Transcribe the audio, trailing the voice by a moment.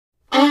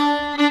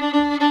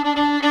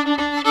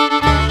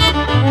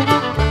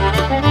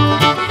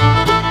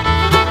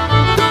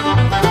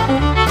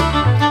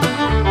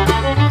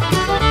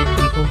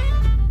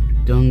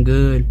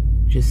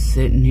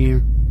sitting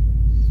here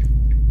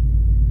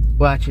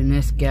watching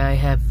this guy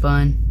have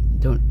fun.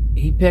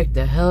 He picked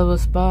a hell of a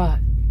spot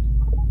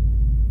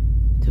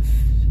to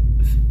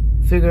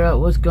figure out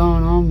what's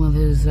going on with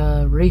his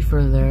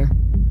reefer there.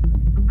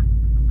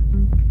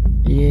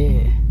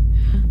 Yeah.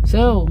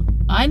 So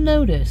I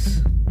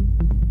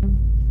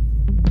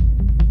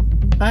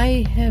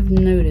have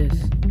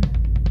noticed,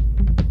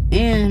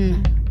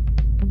 and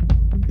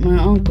my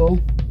uncle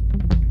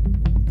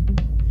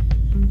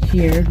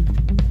here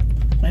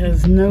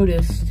has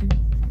noticed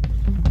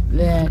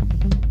that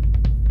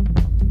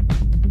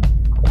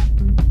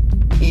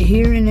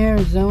here in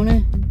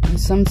Arizona, in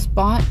some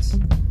spots,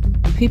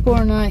 people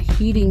are not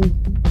heeding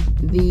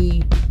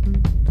the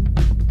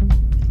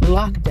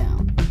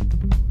lockdown.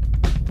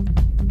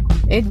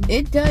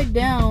 It died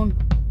down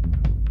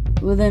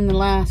within the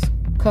last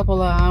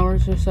couple of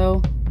hours or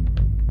so,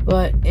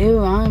 but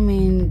I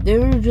mean, they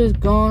were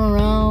just going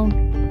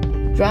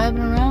around,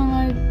 driving around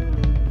like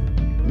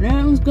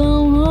nothing's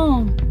going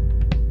on.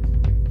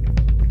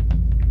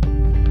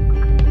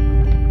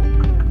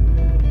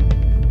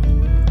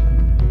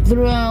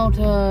 Throughout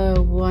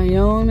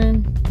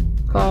Wyoming,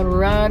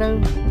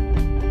 Colorado,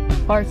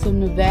 parts of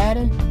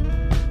Nevada,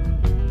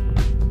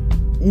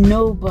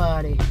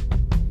 nobody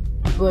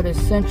but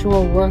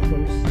essential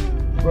workers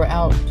were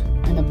out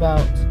and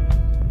about.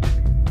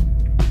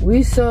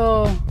 We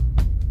saw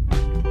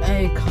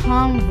a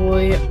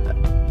convoy,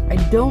 I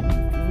don't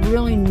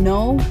really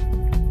know,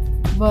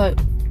 but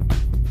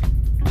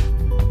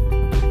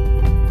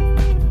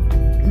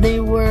they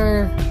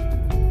were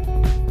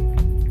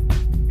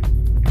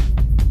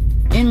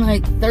in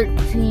like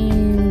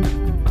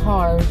 13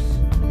 cars.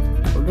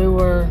 There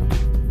were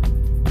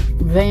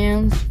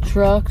vans,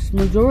 trucks,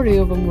 majority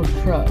of them were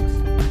trucks.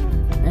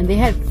 And they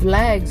had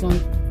flags on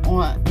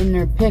in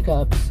their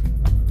pickups,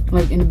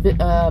 like in the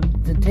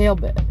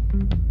tailbed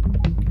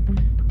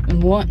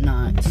and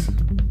whatnot.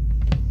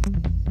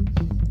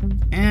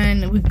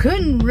 And we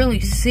couldn't really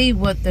see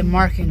what the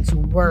markings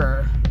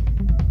were.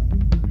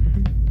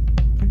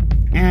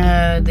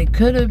 They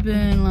could have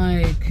been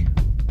like,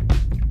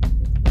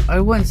 I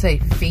wouldn't say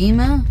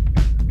FEMA,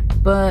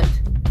 but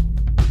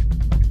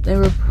they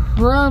were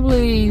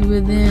probably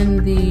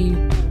within the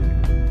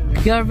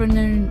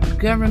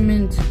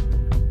government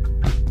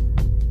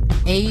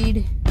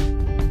aid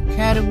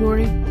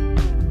category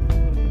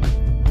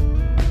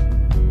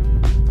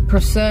per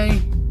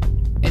se.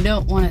 I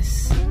don't want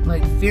to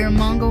like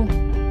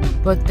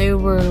fearmonger, but they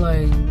were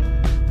like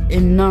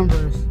in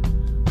numbers,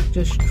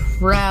 just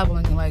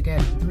traveling like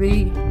at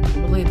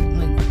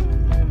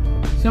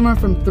somewhere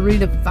from 3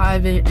 to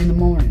 5 in the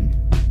morning.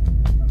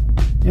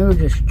 They were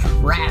just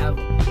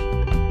traveling.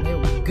 They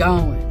were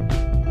going.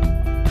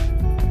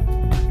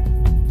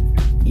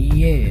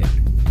 Yeah.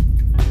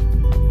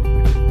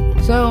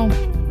 So,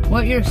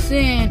 what you're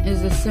seeing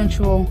is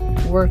essential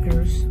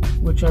workers,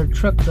 which are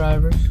truck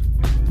drivers.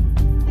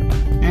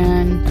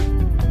 And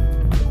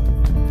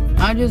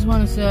I just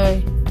want to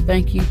say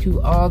thank you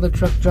to all the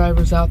truck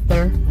drivers out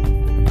there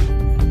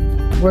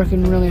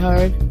working really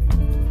hard.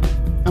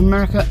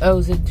 America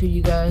owes it to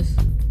you guys.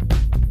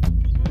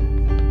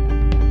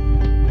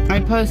 I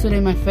posted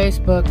in my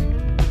Facebook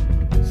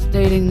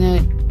stating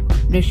that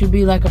there should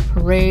be like a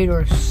parade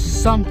or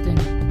something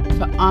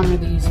to honor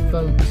these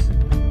folks.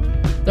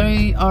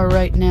 They are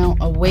right now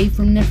away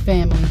from their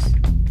families,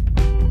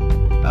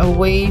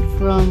 away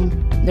from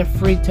their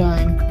free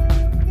time,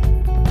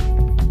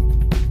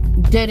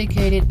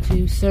 dedicated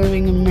to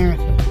serving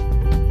America.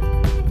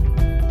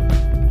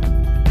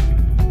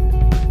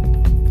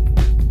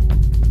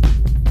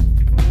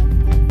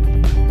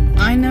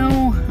 I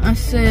know I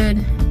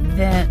said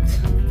that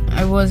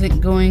I wasn't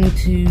going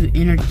to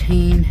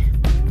entertain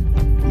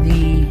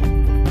the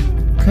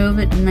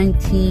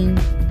COVID-19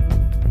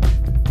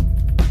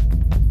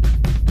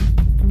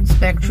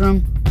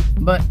 spectrum,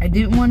 but I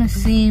didn't want to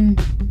seem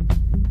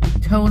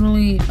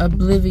totally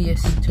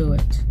oblivious to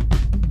it.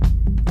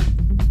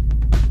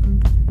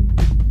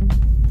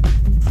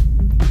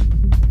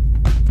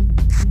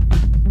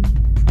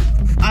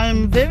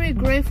 I'm very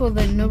grateful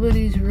that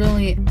nobody's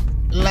really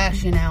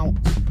lashing out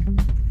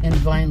in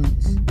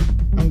violence.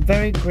 I'm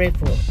very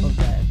grateful of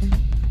that.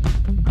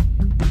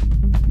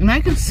 And I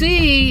can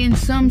see in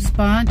some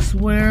spots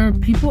where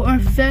people are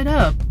fed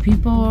up.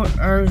 People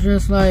are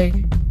just like,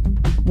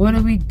 what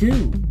do we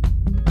do?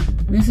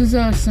 This is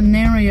a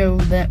scenario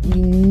that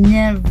we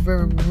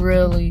never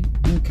really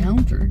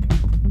encountered.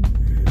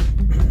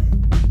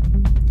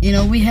 You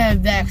know, we have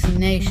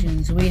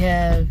vaccinations, we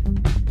have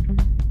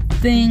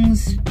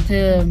things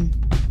to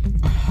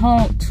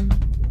halt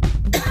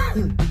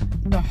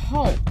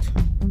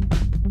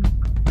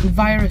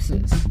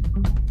viruses.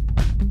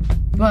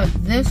 But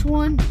this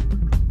one,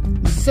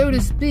 so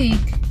to speak,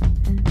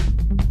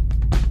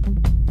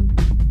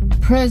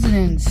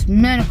 president's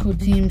medical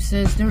team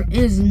says there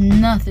is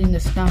nothing to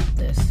stop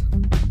this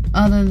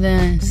other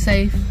than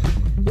safe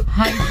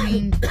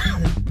hygiene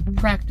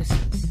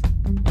practices.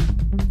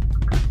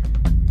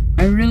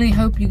 I really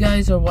hope you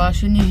guys are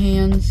washing your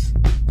hands,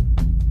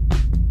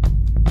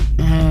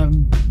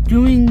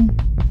 doing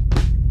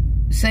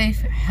safe,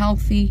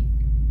 healthy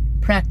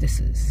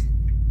practices.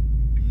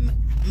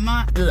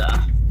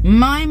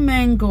 My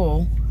main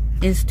goal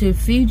is to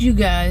feed you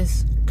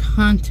guys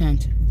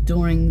content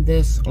during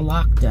this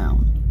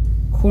lockdown,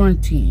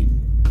 quarantine.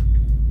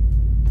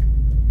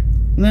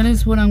 That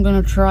is what I'm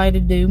going to try to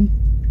do.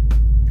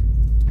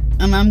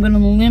 And I'm going to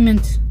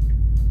limit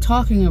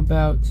talking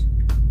about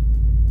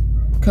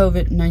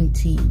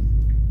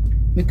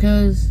COVID-19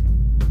 because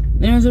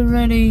there's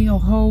already a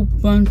whole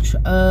bunch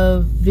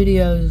of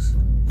videos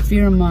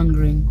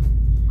fear-mongering,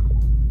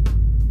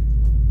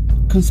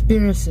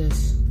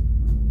 conspiracies,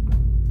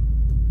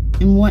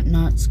 and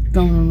whatnots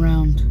going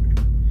around.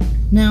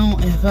 Now,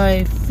 if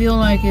I feel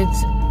like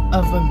it's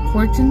of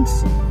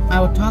importance, I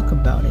will talk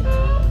about it,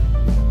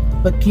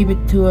 but keep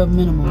it to a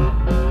minimum.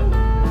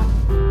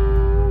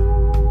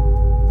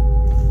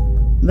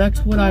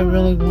 That's what I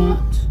really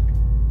want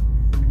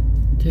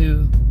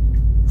to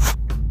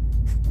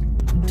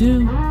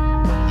do,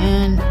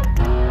 and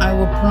I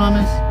will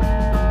promise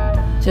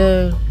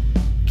to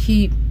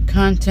keep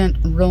content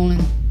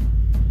rolling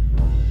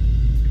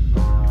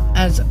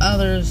as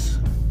others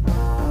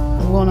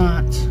will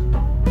not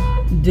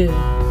do.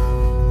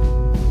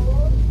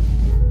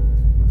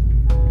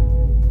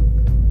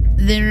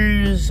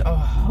 There's a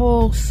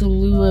whole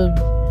slew of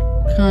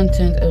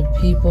content of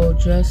people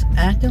just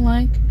acting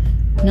like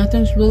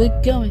nothing's really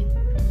going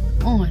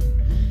on,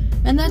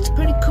 and that's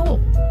pretty cool.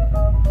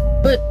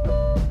 But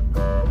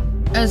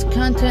as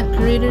content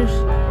creators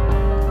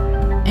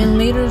and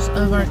leaders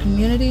of our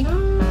community,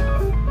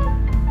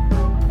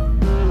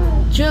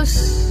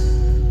 just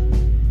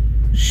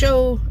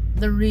show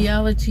the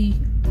reality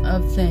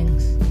of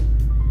things.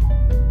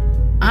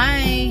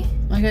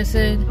 Like I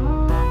said,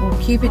 will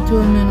keep it to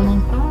a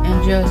minimum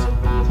and just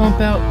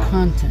pump out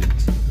content.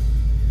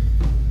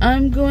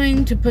 I'm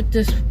going to put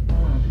this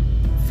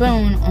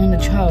phone on the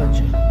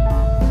charger,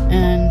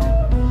 and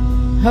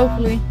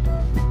hopefully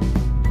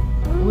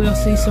we'll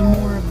see some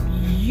more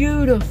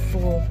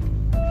beautiful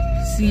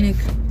scenic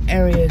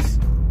areas.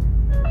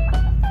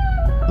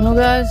 Well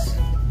guys,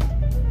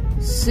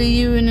 see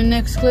you in the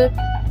next clip,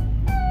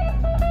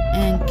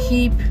 and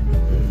keep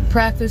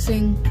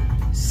practicing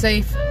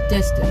safe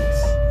distance,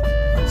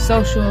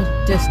 social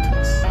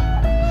distance,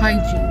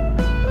 hygiene.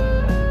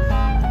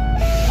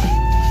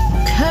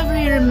 Cover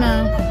your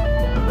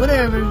mouth,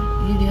 whatever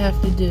you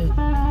have to do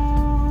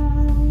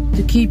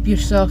to keep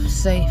yourself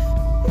safe.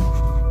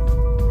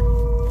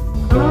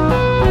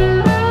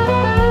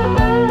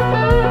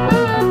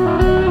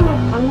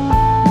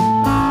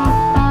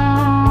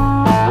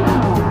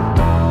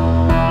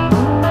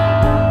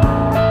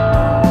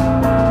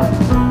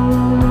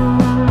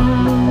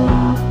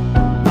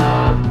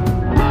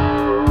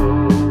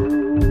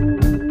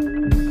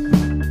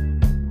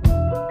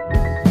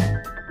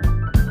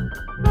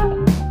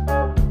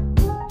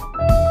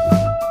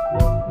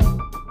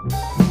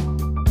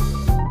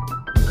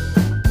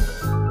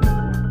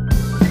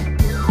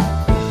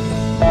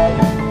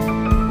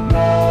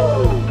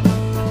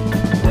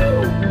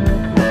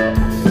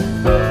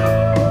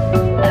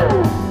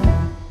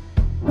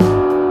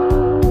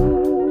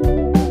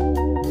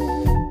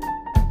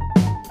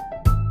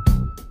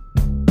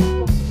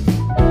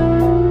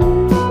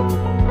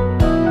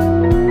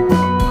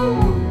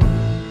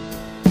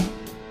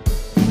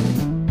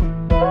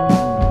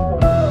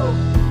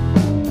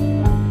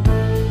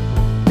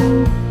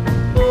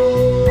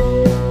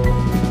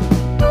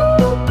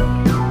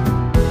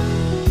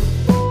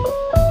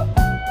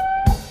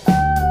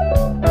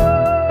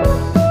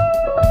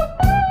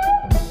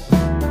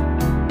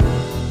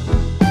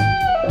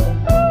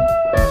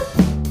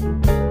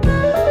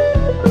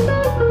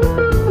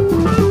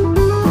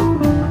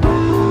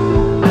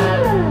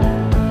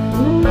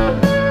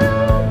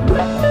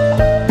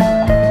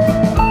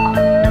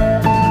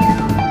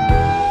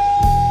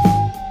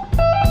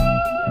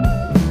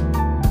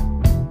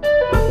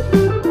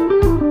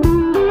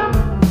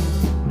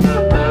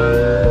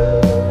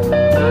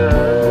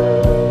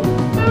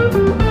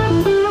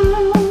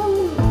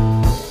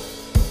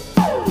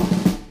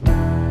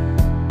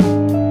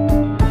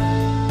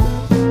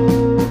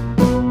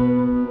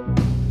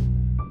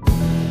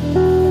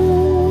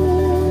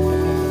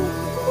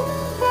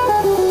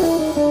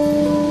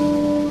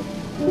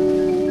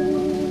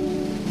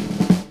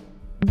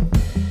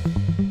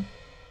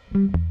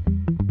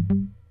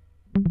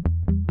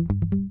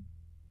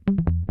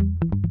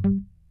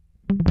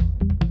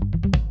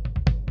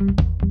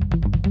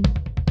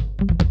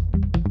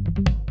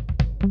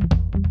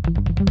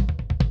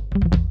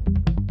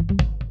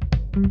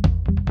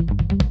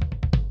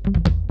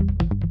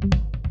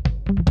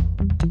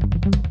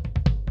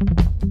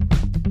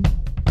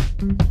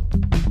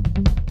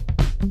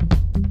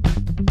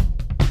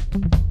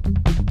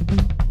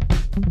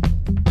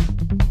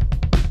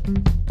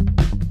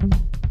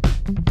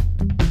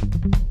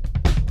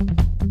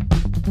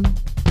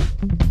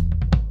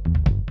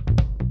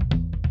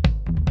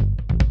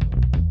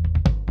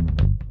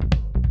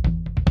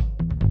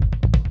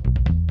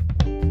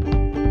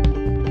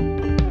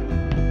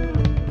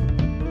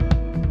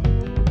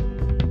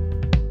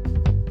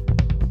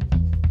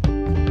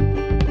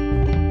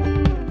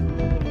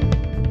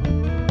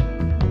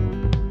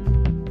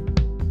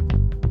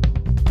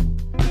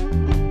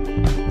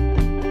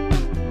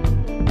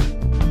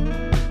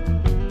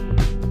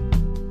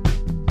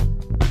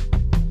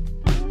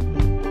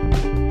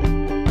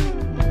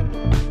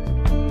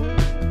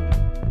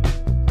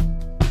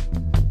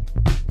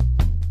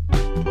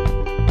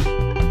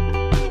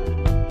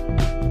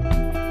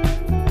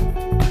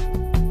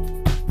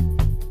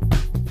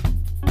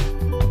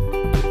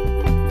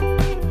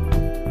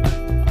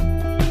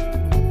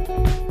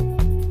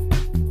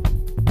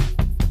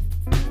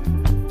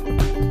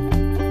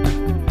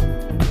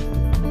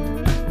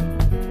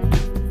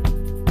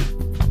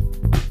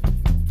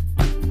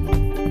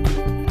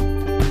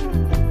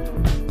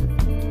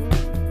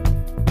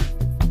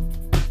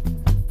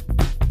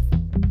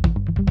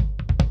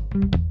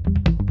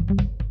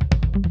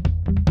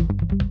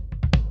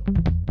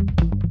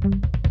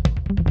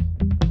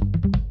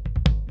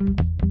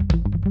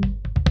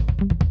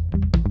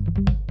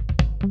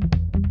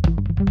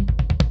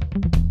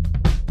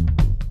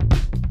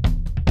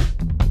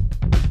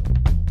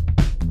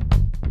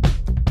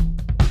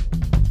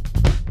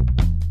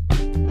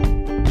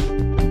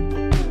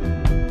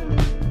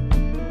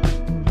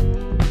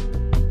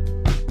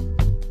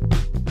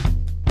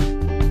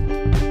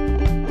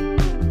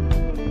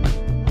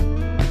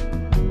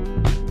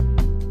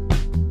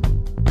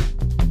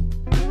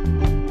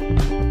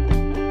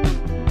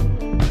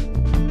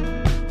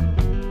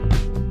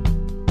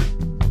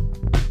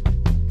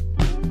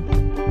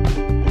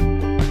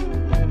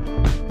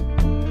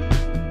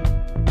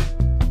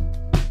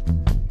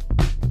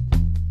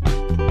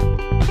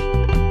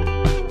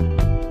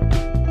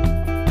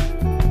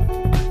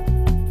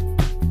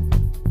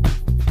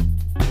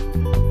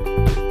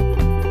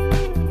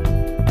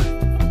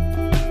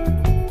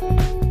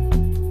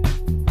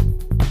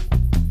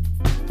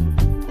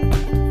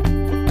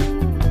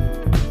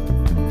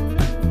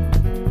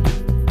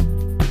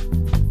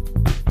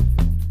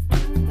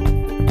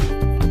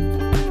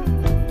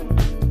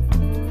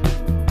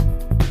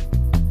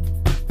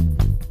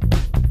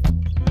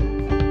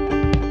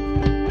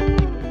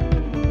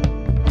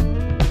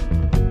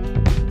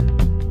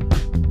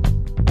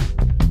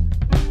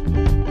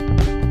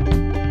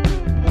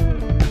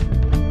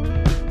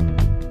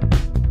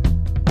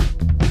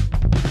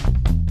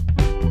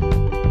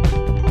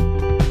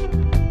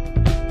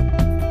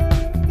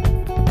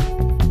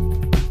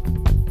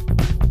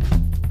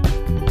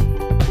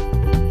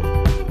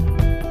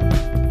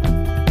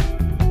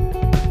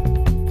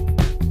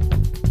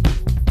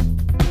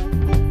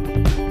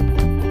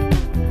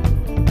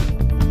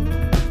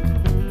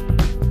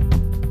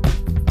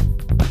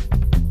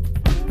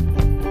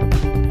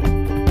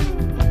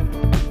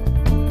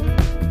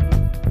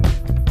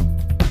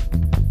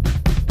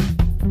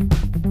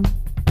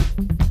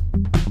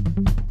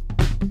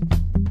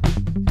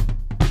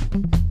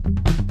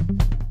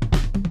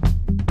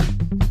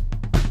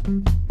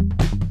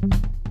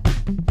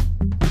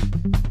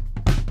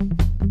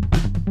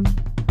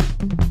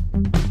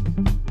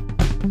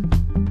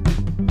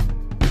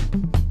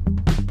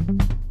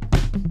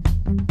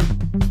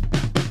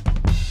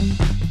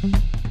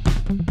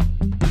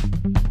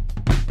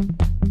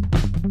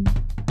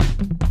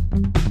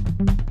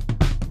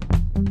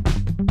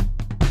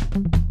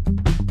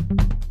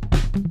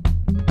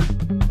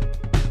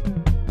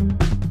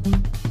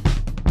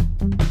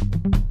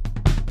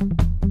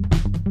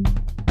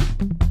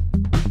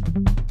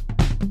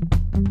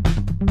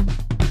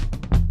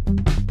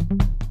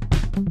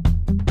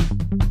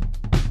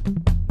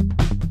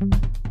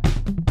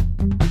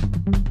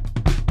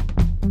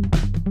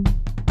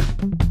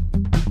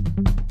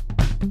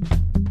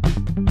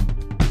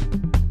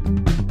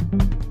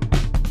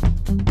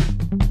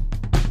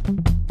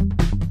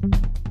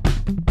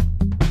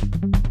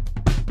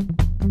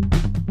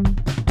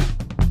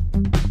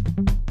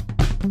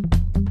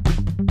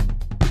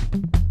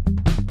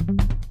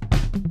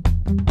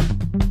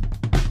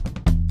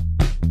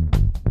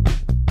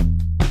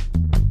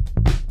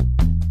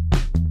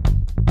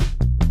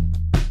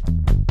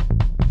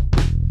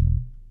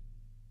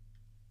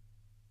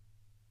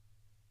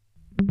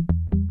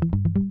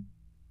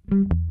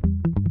 you.